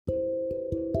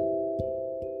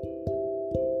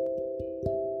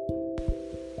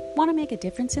Want to make a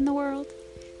difference in the world?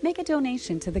 Make a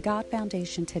donation to the God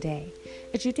Foundation today,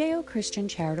 a Judeo-Christian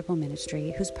charitable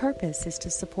ministry whose purpose is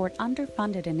to support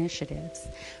underfunded initiatives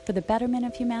for the betterment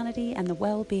of humanity and the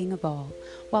well-being of all,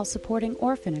 while supporting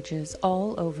orphanages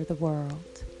all over the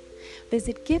world.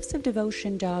 Visit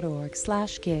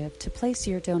giftsofdevotion.org/give to place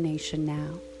your donation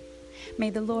now.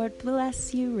 May the Lord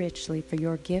bless you richly for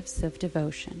your gifts of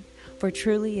devotion, for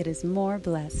truly it is more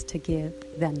blessed to give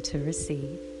than to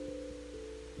receive.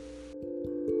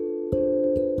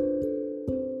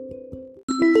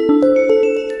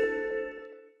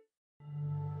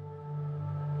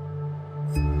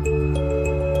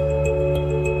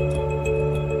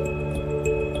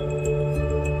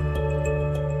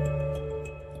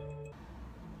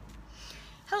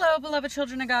 Hello, beloved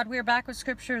children of God. We are back with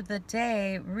Scripture of the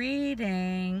Day,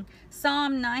 reading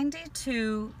Psalm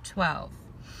 92:12.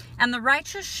 And the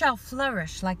righteous shall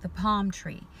flourish like the palm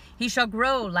tree. He shall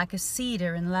grow like a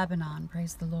cedar in Lebanon.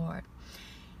 Praise the Lord.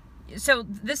 So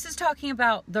this is talking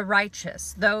about the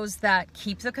righteous, those that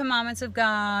keep the commandments of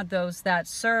God, those that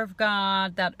serve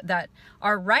God, that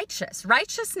are righteous.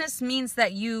 Righteousness means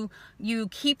that you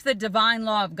keep the divine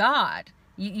law of God.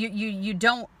 You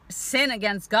don't sin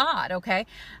against God, okay?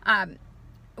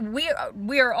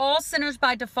 We are all sinners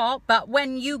by default, but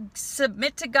when you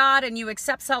submit to God and you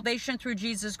accept salvation through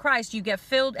Jesus Christ, you get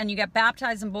filled and you get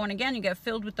baptized and born again, you get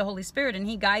filled with the Holy Spirit, and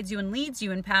He guides you and leads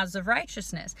you in paths of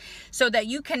righteousness, so that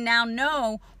you can now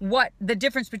know what the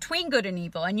difference between good and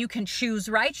evil, and you can choose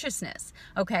righteousness,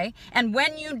 okay? And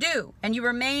when you do, and you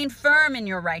remain firm in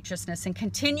your righteousness and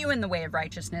continue in the way of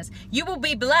righteousness, you will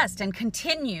be blessed and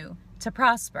continue to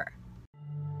prosper.